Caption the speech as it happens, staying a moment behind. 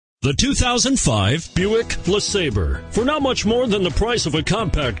The 2005 Buick LeSabre. For not much more than the price of a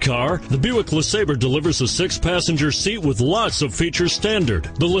compact car, the Buick LeSabre delivers a 6-passenger seat with lots of features standard.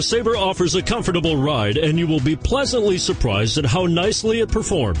 The LeSabre offers a comfortable ride, and you will be pleasantly surprised at how nicely it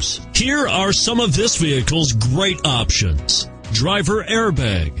performs. Here are some of this vehicle's great options: driver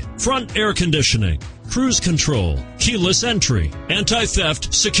airbag, front air conditioning, cruise control, keyless entry,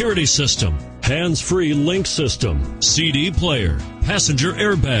 anti-theft security system, hands-free link system, CD player, passenger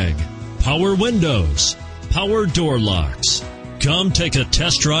airbag, power windows, power door locks. Come take a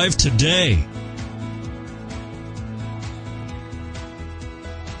test drive today.